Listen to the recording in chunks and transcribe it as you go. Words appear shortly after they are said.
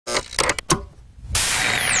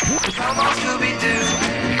Come on, Scooby-Doo,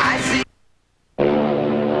 I see.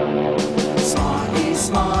 Smoggies,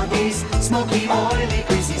 Smoggies, smoky, oily,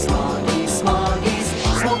 greasy. Smoggies, Smoggies,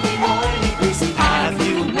 smoky, oily, greasy. Have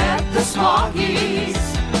you met the Smoggies?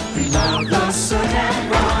 We love the soot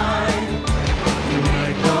and grime. We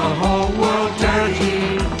make the whole world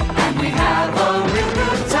dirty, and we have a real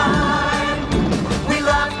good time. We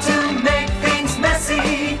love to make things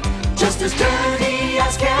messy, just as dirty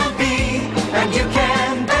as can be, and you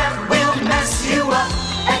can bet we'll mess you up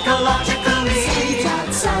ecologically.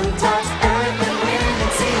 Sun touched earth and wind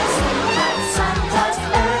and sea. Sun touched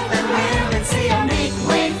earth and wind and sea. Make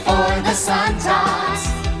way for the sun tots,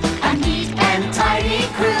 a neat and tidy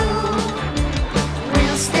crew.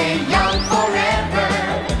 We'll stay young forever,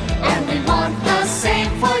 and we want the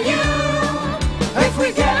same for you. If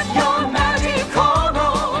we get your magic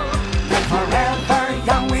coral, then forever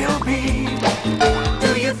young we'll be. Do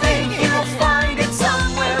you think you'll find it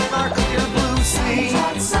somewhere in our clear blue sea?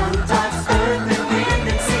 Sun touched earth and wind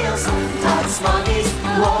and sea. Sun touched Smoggies,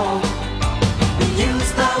 whoa. We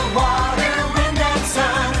use the water, wind and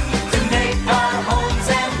sun to make our homes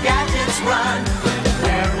and gadgets run.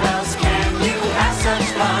 Where else can you have such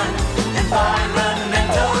fun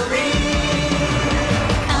environmentally?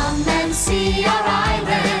 Come and see our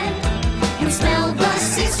island. You smell the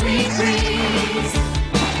sea-sweet breeze.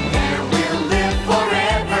 There we'll live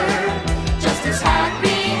forever, just as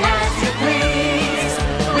happy as you please.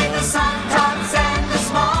 With the sun tops and the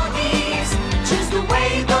Smoggies, choose the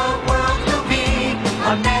way the world will be.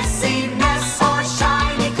 A messy mess or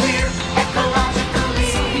shiny clear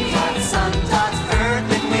ecologically. Sun tots,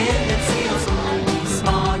 earth and wind and sea.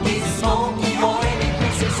 Smoggies, smoky, oily,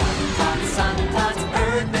 greasy. Sun tots,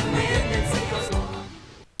 earth and wind and sea.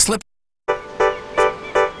 Slip.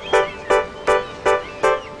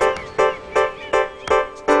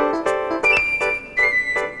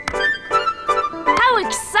 How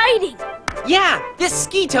exciting! Yeah, this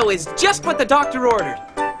ski tow is just what the doctor ordered.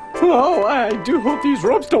 Oh, I do hope these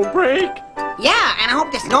ropes don't break. Yeah, and I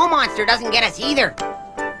hope the snow monster doesn't get us either.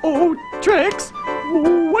 Oh, Trix,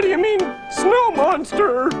 what do you mean, snow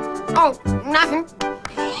monster? Oh, nothing.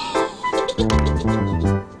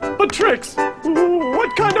 But Trix,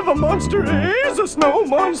 what kind of a monster is a snow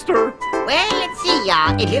monster? Well, let's see,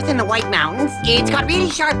 it lives in the White Mountains. It's got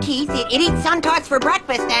really sharp teeth. It eats sun tots for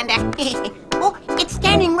breakfast, and, oh, it's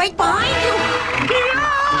standing right behind you.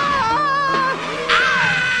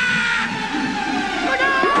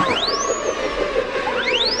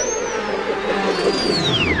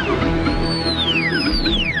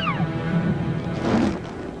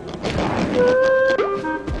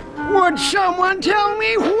 Would someone tell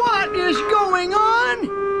me what is going on?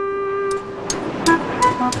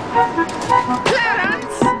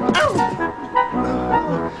 Clarence! Oh.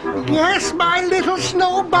 Yes, my little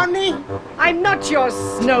snow bunny? I'm not your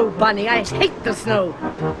snow bunny. I hate the snow.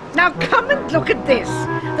 Now come and look at this.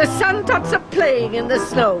 The sun tots are playing in the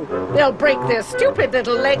snow. They'll break their stupid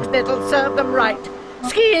little legs and it'll serve them right.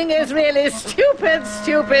 Skiing is really stupid,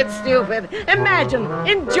 stupid, stupid. Imagine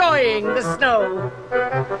enjoying the snow.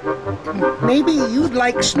 Maybe you'd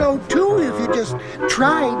like snow too if you just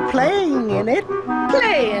tried playing in it.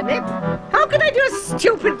 Play in it? How can I do a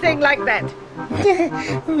stupid thing like that?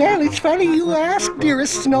 Well, it's funny you ask,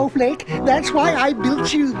 dearest snowflake. That's why I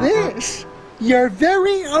built you this. Your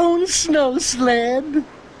very own snow sled.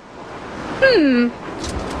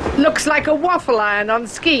 Looks like a waffle iron on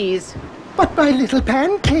skis. But my little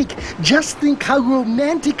pancake, just think how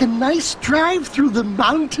romantic a nice drive through the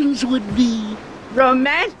mountains would be.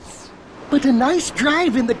 Romance? But a nice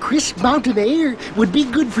drive in the crisp mountain air would be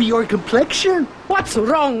good for your complexion. What's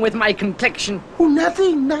wrong with my complexion? Oh,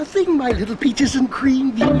 nothing, nothing, my little peaches and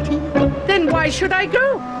cream beauty. Then why should I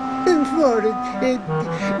go? Well,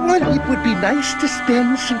 it would be nice to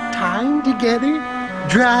spend some time together,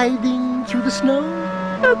 driving through the snow.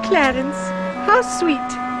 Oh, Clarence, how sweet.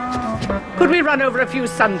 Could we run over a few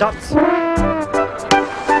sun dots?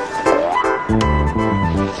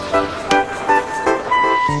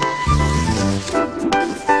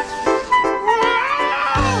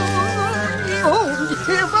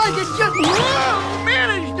 If I could just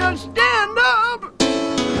manage to stand up!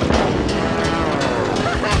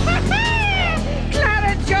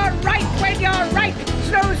 Clarence, you're right when you're right.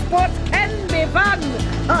 Snow sports can be fun.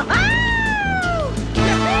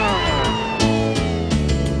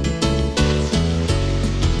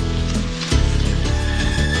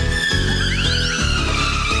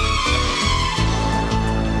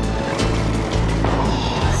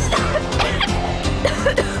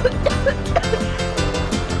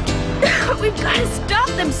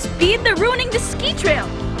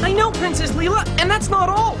 I know, Princess Leela, and that's not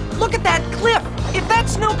all. Look at that cliff. If that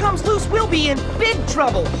snow comes loose, we'll be in big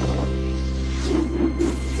trouble.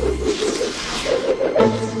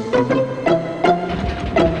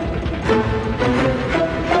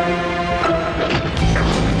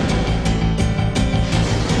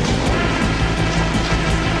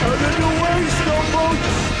 Out of the way, snowboats!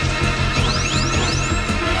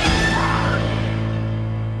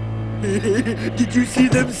 Did you see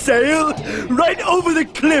them sail? Right over the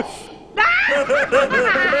cliff!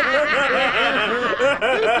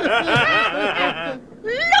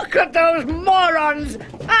 Look at those morons!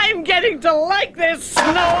 I'm getting to like this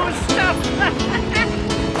snow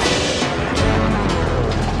stuff!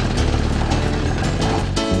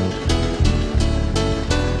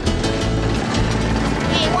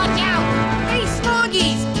 Hey, watch out! Hey,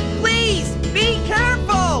 Smoggies! Please, be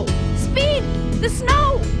careful! Speed! The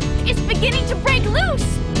snow! It's beginning to break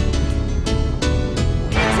loose!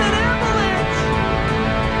 It's an avalanche!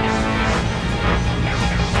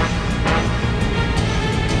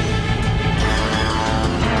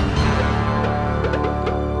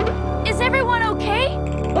 Is everyone okay?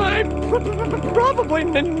 I'm probably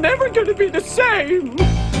never going to be the same.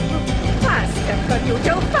 Faster,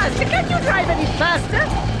 Cornuto, faster! Can't you drive any faster?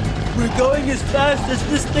 We're going as fast as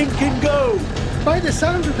this thing can go. By the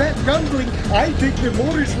sound of that rumbling, I think the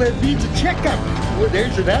motor sled needs a checkup. Well,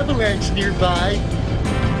 there's an avalanche nearby.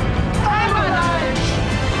 Avalanche!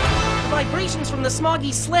 Vibrations from the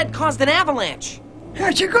Smoggies sled caused an avalanche.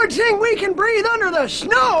 That's a good thing we can breathe under the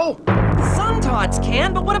snow. Some Tots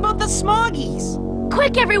can, but what about the Smoggies?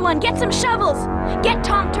 Quick, everyone, get some shovels! Get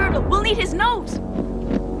Tom Turtle, we'll need his nose!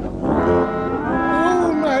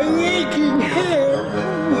 Oh, my aching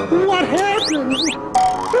head. What happened?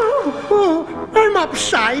 Oh, I'm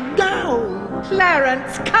upside down.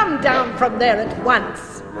 Clarence, come down from there at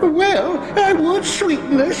once. Well, I would,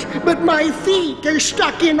 sweetness, but my feet are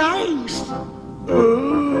stuck in ice.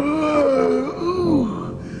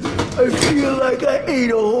 I feel like I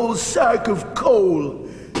ate a whole sack of coal.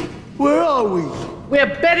 Where are we? We're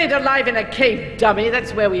buried alive in a cave, dummy.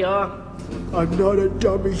 That's where we are. I'm not a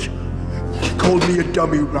dummy. She called me a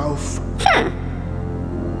dummy, Ralph.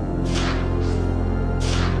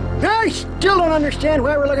 I still don't understand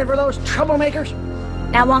why we're looking for those troublemakers.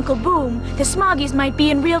 Now, Uncle Boom, the Smoggies might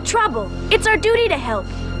be in real trouble. It's our duty to help.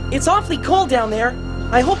 It's awfully cold down there.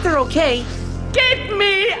 I hope they're okay. Get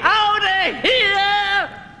me out of here!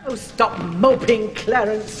 Oh, stop moping,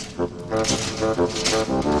 Clarence.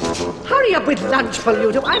 Hurry up with lunch,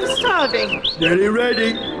 Paluto. I'm starving.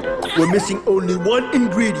 Ready. We're missing only one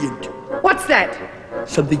ingredient. What's that?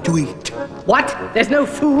 Something to eat. What? There's no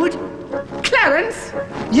food? Clarence,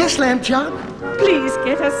 Yes, Lamb Chop? please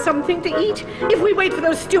get us something to eat. If we wait for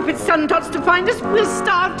those stupid sun tots to find us, we'll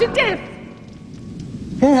starve to death.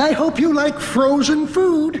 I hope you like frozen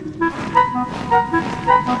food.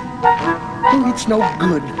 Oh, it's no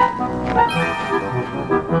good.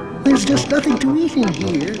 There's just nothing to eat in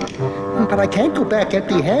here. But I can't go back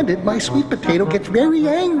empty-handed. My sweet potato gets very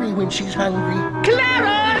angry when she's hungry.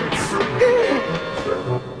 Clarence!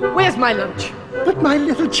 Where's my lunch? But my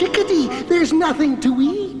little chickadee, there's nothing to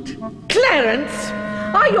eat. Clarence,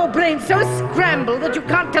 are your brains so scrambled that you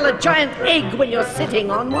can't tell a giant egg when you're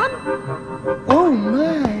sitting on one? Oh,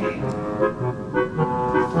 my.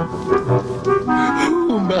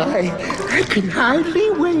 Oh, my. I can hardly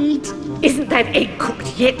wait. Isn't that egg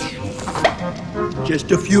cooked yet?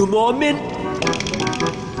 Just a few more minutes.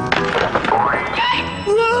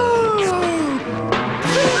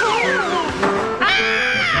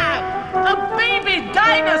 A baby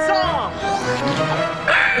dinosaur!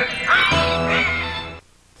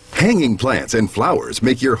 Hanging plants and flowers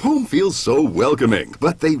make your home feel so welcoming,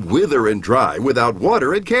 but they wither and dry without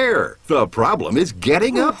water and care. The problem is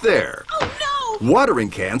getting up there. Oh, no! Watering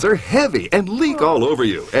cans are heavy and leak all over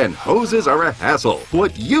you, and hoses are a hassle.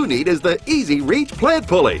 What you need is the Easy Reach Plant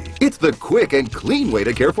Pulley. It's the quick and clean way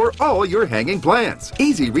to care for all your hanging plants.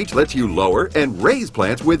 Easy Reach lets you lower and raise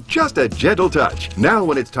plants with just a gentle touch. Now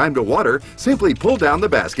when it's time to water, simply pull down the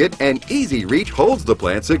basket and Easy Reach holds the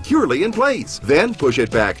plant securely in place. Then push it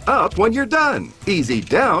back up when you're done. Easy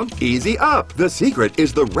down, easy up. The secret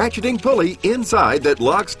is the ratcheting pulley inside that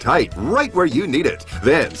locks tight right where you need it.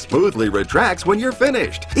 Then smoothly retracts when when you're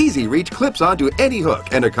finished. Easy Reach clips onto any hook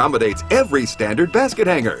and accommodates every standard basket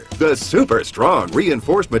hanger. The super strong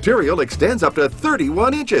reinforced material extends up to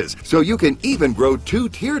 31 inches, so you can even grow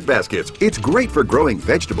 2-tiered baskets. It's great for growing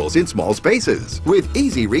vegetables in small spaces. With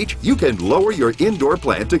Easy Reach, you can lower your indoor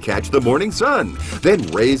plant to catch the morning sun, then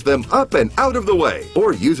raise them up and out of the way,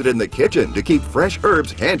 or use it in the kitchen to keep fresh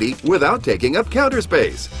herbs handy without taking up counter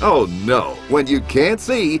space. Oh no, when you can't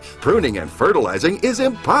see, pruning and fertilizing is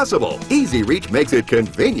impossible. Easy Reach makes it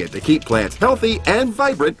convenient to keep plants healthy and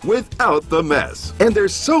vibrant without the mess. And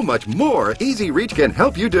there's so much more Easy Reach can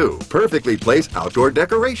help you do. Perfectly place outdoor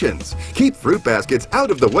decorations. Keep fruit baskets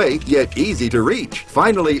out of the way, yet easy to reach.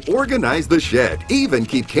 Finally, organize the shed. Even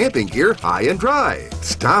keep camping gear high and dry.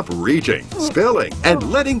 Stop reaching, spilling,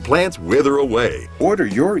 and letting plants wither away. Order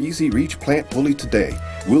your Easy Reach plant pulley today.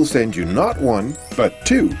 We'll send you not one, but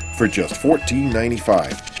two for just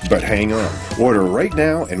 $14.95. But hang on, order right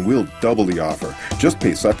now and we'll double the offer. Just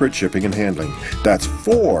pay separate shipping and handling. That's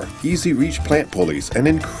 4 Easy Reach plant pulleys, an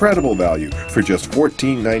incredible value for just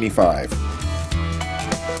 $14.95.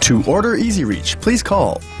 To order Easy Reach, please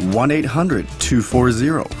call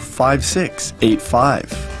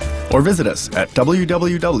 1-800-240-5685 or visit us at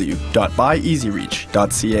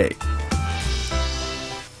www.buyeasyreach.ca.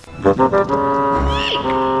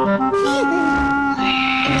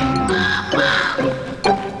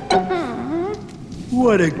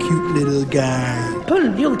 What a cute little guy.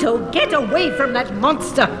 Pluto, get away from that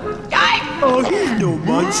monster! Oh, he's no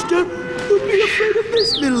monster. Don't be afraid of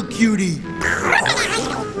this little cutie.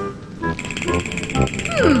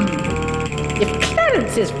 If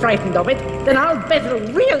Clarence is frightened of it, then I'll bet it'll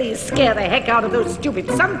really scare the heck out of those stupid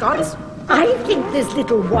sun dogs. I think this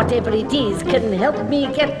little whatever it is can help me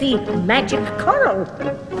get the magic coral.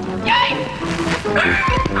 Catch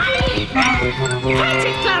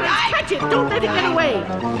it, Clarence! Catch it! Don't let it get away!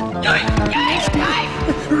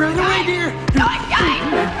 Right away, dear.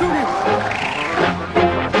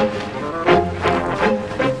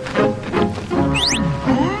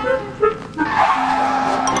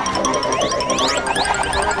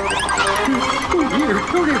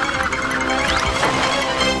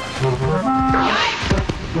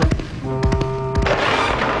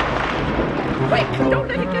 Quick! Don't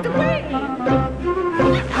let it get away!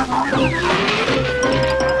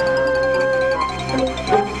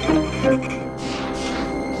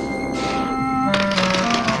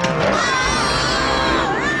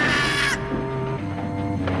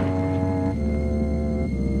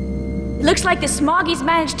 Looks like the Smoggies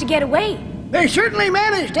managed to get away. They certainly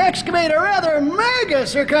managed to excavate a rather mega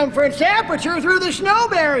circumference aperture through the snow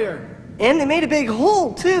barrier. And they made a big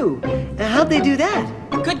hole, too. How'd they do that?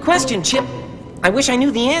 Good question, Chip. I wish I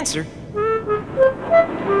knew the answer.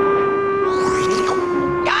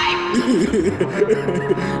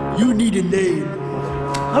 You need a name.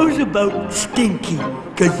 How's about Stinky?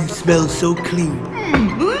 'Cause you smell so clean.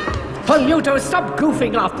 Pluto, stop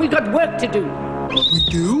goofing off. We got work to do. We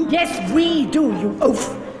do? Yes, we do, you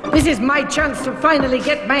oaf. This is my chance to finally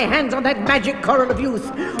get my hands on that magic coral of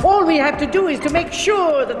youth. All we have to do is to make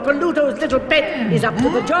sure that Pluto's little pet is up to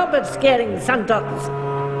the job of scaring sundogs.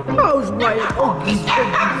 How's my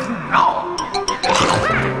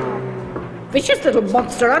vicious little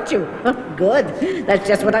monster, aren't you? Oh, good. That's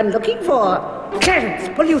just what I'm looking for. Clarence,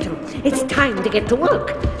 Pluto, it's time to get to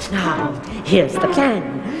work. Now, here's the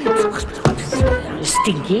plan.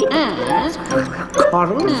 Stinky.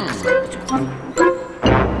 Coral.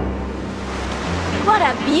 What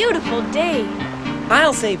a beautiful day.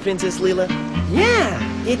 I'll say, Princess Leela. Yeah,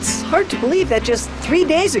 it's hard to believe that just 3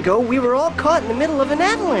 days ago we were all caught in the middle of an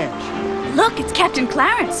avalanche. Look, it's Captain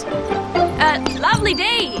Clarence. Lovely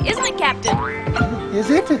day, isn't it, Captain? Is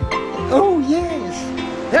it? Oh, yes.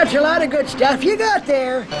 That's a lot of good stuff you got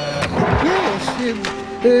there. Yes.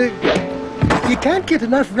 You can't get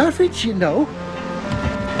enough roughage, you know.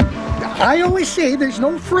 I always say there's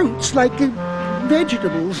no fruits like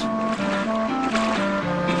vegetables.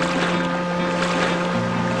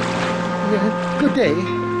 Good day.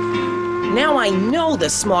 Now I know the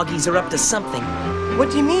Smoggies are up to something. What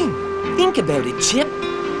do you mean? Think about it, Chip.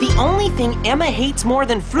 The only thing Emma hates more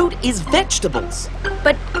than fruit is vegetables.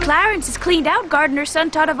 But Clarence has cleaned out Gardener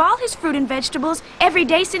Suntot of all his fruit and vegetables every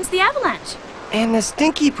day since the avalanche. And the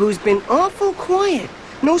Stinky Poo's been awful quiet.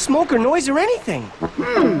 No smoke or noise or anything.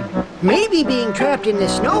 Maybe being trapped in the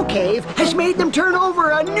snow cave has made them turn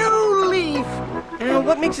over a new leaf.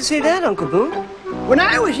 What makes you say that, Uncle Boone? When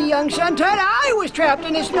I was a young Suntot, I was trapped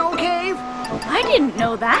in a snow cave. I didn't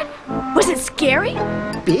know that. Was it scary?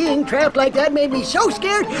 Being trapped like that made me so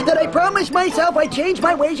scared that I promised myself I'd change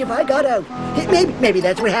my ways if I got out. Maybe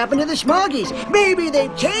that's what happened to the Smoggies. Maybe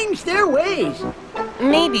they've changed their ways.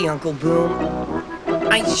 Maybe, Uncle Boom.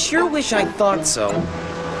 I sure wish I thought so.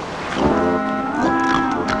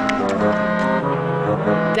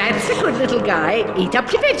 That's a good little guy. Eat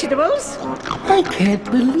up your vegetables. I can't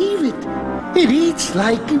believe it. It eats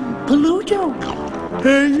like Pluto.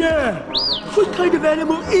 Yeah. What kind of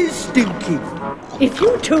animal is Stinky? If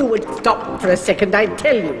you two would stop for a second, I'd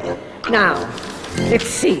tell you. Now, let's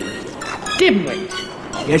see. Dimwit.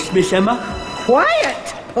 Yes, Miss Emma?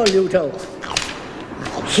 Quiet, Pluto.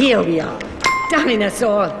 Here we are.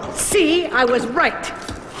 Dinosaur. See, I was right.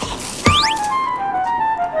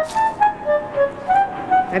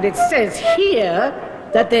 And it says here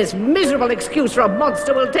that this miserable excuse for a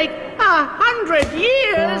monster will take 100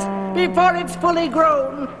 years before it's fully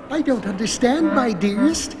grown. I don't understand, my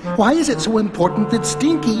dearest. Why is it so important that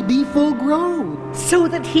Stinky be full grown? So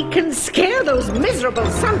that he can scare those miserable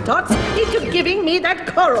suntots into giving me that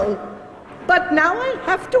coral. But now I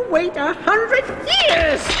have to wait 100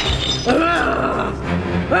 years.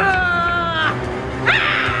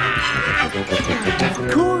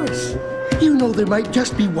 Of course. You know there might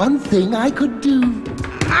just be one thing I could do.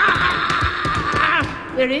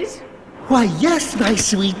 There is? Why, yes, my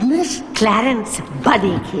sweetness. Clarence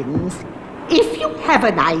Bunnykins, if you have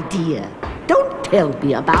an idea, don't tell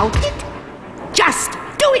me about it. Just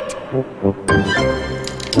do it!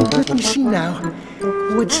 Let me see now.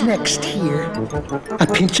 What's next here? A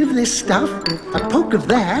pinch of this stuff, a poke of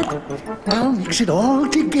that. Now mix it all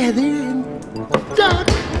together and...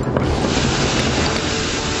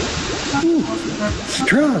 Ooh,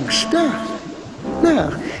 strong stuff.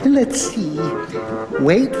 Now, let's see.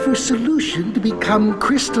 Wait for solution to become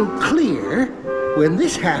crystal clear. When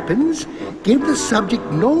this happens, give the subject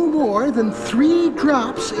no more than 3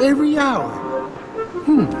 drops every hour.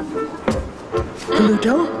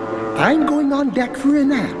 Pluto, I'm going on deck for a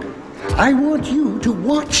nap. I want you to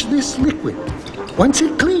watch this liquid. Once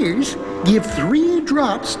it clears, give 3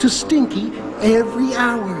 drops to Stinky every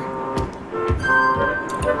hour.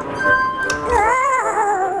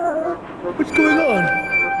 What's going on?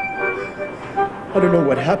 I don't know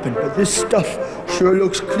what happened, but this stuff sure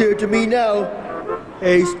looks clear to me now.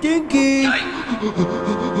 Hey, Stinky! Do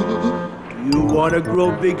you want to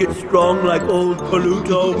grow big and strong like old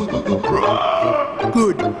Pluto?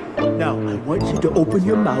 Good. Now, I want you to open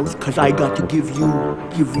your mouth, because I got to give you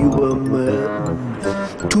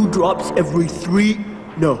 2 drops every 3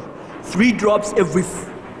 drops every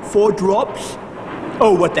 4 drops?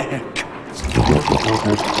 Oh, what the heck.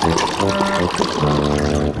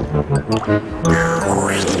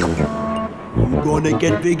 You gonna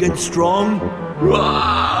get big and strong?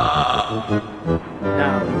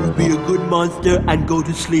 Now, you be a good monster and go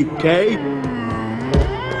to sleep, okay?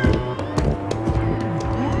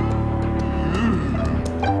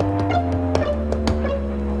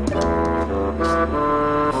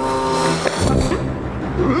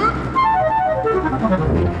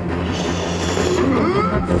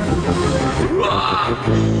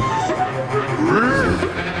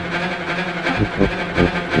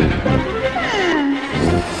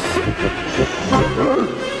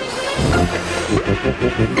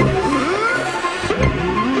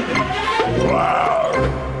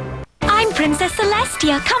 I'm Princess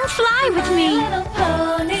Celestia. Come fly with me.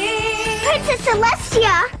 Princess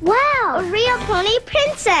Celestia! Wow, a real pony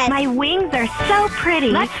princess! My wings are so pretty.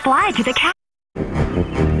 Let's fly to the castle.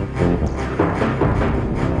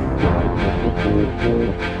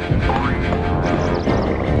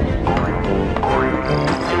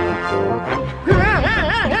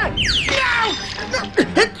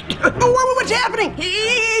 What's happening?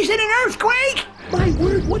 Is it an earthquake? My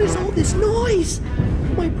word, what is all this noise?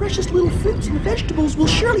 My precious little fruits and vegetables will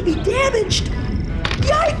surely be damaged.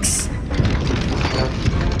 Yikes!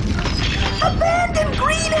 Abandoned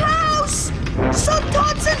greenhouse!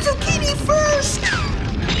 Suntots and zucchini first!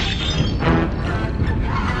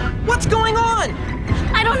 What's going on?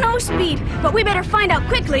 I don't know, Speed, but we better find out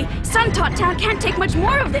quickly. Suntot Town can't take much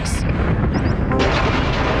more of this.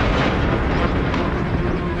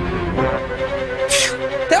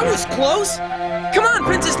 That was close. Come on,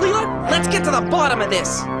 Princess Leela. Let's get to the bottom of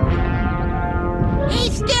this. Hey,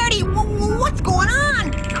 Scaredy, what's going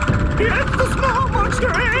on? It's the snow monster!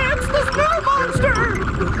 It's the snow monster!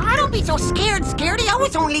 Oh, don't be so scared, Scaredy. I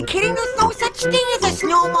was only kidding. There's no such thing as a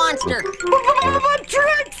snow monster. But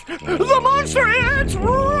Trix! The monster is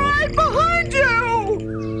right behind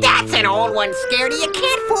you! That's an old one, Scaredy. You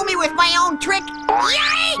can't fool me with my own trick.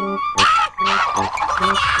 Yay! I'm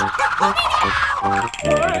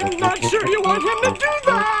not sure you want him to do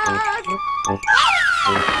that!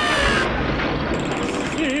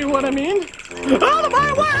 See what I mean? Out of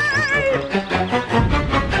my way!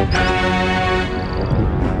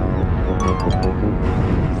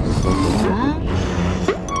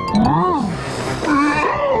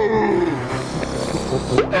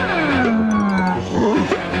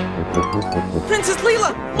 Princess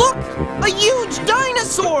Leela, look! A huge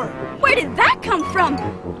dinosaur! Where did that come from?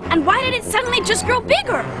 And why did it suddenly just grow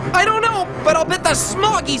bigger? I don't know, but I'll bet the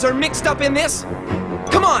Smoggies are mixed up in this.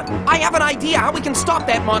 Come on, I have an idea how we can stop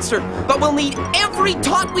that monster, but we'll need every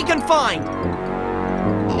tot we can find.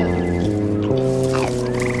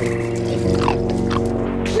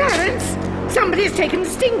 Clarence, somebody's taken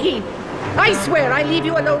Stinky. I swear I leave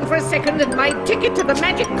you alone for a second and my ticket to the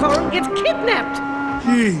magic corn gets kidnapped.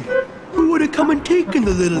 Gee, who would have come and taken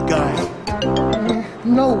the little guy?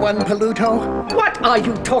 No one, Paluto. What are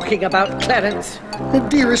you talking about, Clarence?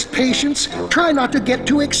 Dearest Patience, try not to get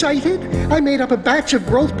too excited. I made up a batch of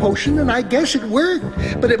growth potion and I guess it worked.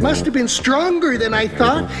 But it must have been stronger than I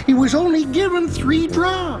thought. He was only given 3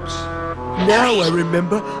 drops. Now I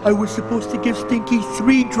remember I was supposed to give Stinky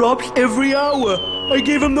 3 drops every hour. I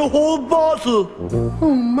gave him the whole bottle.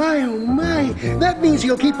 Oh my, oh my. That means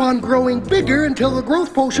he'll keep on growing bigger until the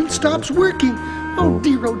growth potion stops working. Oh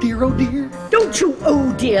dear, oh dear, oh dear. Don't you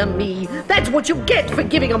oh dear me. That's what you get for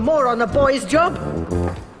giving a moron a boy's job.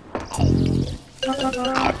 Oh,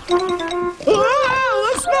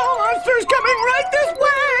 the snow monster's coming right this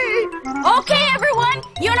way! Okay, everyone,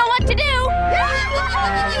 you know what to do.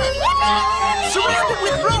 Surround it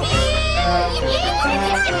with rope!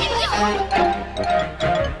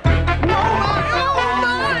 Oh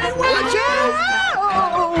my, watch out!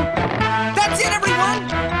 That's it, everyone!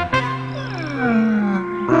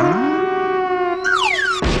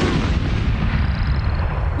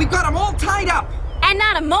 We've got them all tied up! And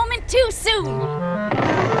not a moment too soon.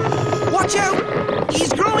 Watch out!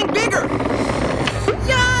 He's growing bigger!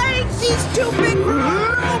 Yikes! He's too big for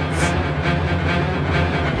ropes!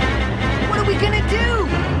 What are we gonna do?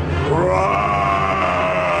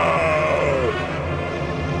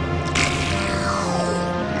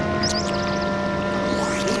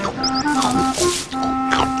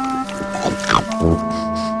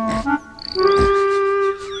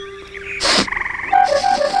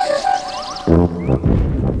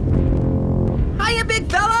 Hiya, big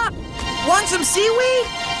fella! Want some seaweed?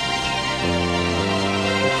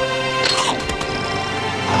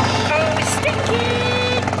 Oh, Stinky!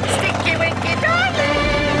 Stinky Winky darling!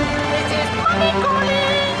 This is Mommy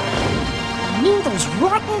calling! I knew those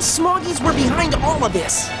rotten Smoggies were behind all of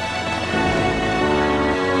this.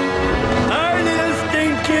 Hi there,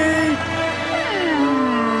 Stinky!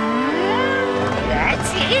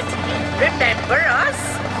 That's it. Remember us?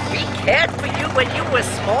 We cared for you when you were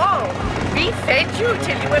small. We fed you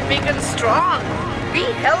till you were big and strong. We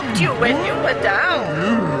helped you when you were down.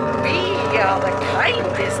 We are the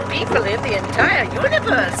kindest people in the entire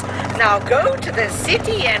universe. Now go to the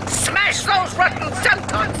city and smash those rotten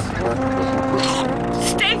suntots.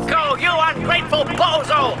 Stinko, you ungrateful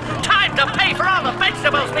bozo! Time to pay for all the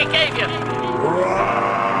vegetables we gave you!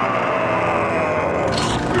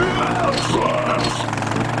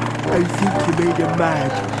 I think you made him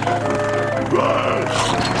mad.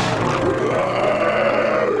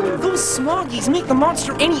 Those Smoggies make the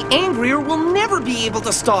monster any angrier, we'll never be able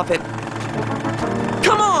to stop it.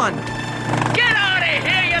 Come on! Get out of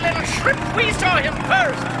here, you little shrimp! We saw him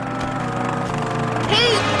first!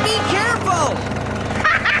 Hey, be careful!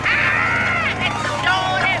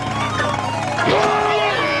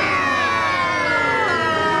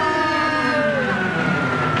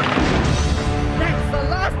 That's the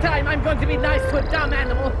last time I'm going to be nice to a dumb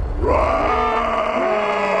animal.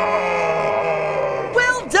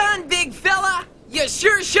 Well done, big fella! You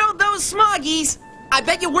sure showed those Smoggies. I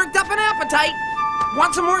bet you worked up an appetite.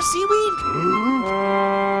 Want some more seaweed?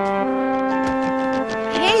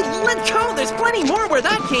 Hey, let go! There's plenty more where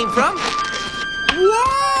that came from.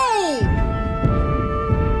 Whoa!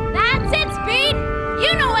 That's it, Speed.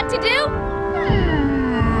 You know what to do.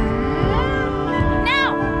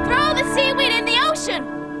 Now, throw the seaweed in the ocean.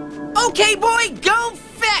 Okay, boy, go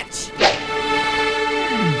fetch!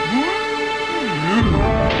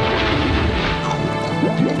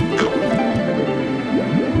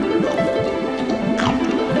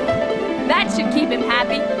 That should keep him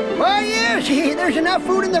happy. Why, yes, there's enough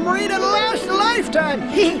food in the marina to last a lifetime.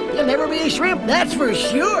 You'll never be a shrimp, that's for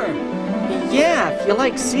sure. Yeah, if you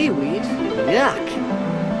like seaweed. Yuck.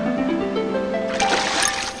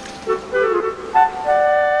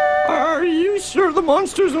 Are you sure the the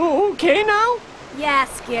monster's okay now? Yeah,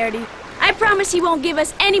 Scaredy. I promise he won't give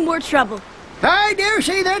us any more trouble. I dare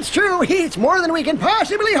say that's true. It's more than we can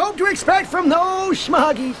possibly hope to expect from those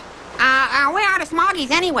Smoggies. Where are the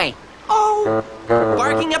Smoggies anyway? Oh,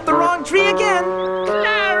 barking up the wrong tree again.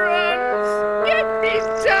 Clarence, get me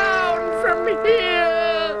down from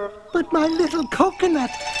here. But my little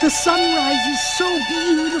coconut, the sunrise is so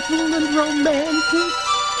beautiful and romantic.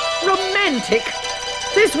 Romantic?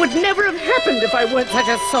 This would never have happened if I weren't such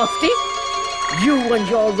a softie. You and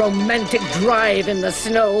your romantic drive in the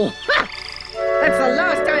snow. Ha! That's the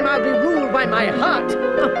last time I'll be ruled by my heart.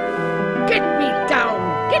 Get me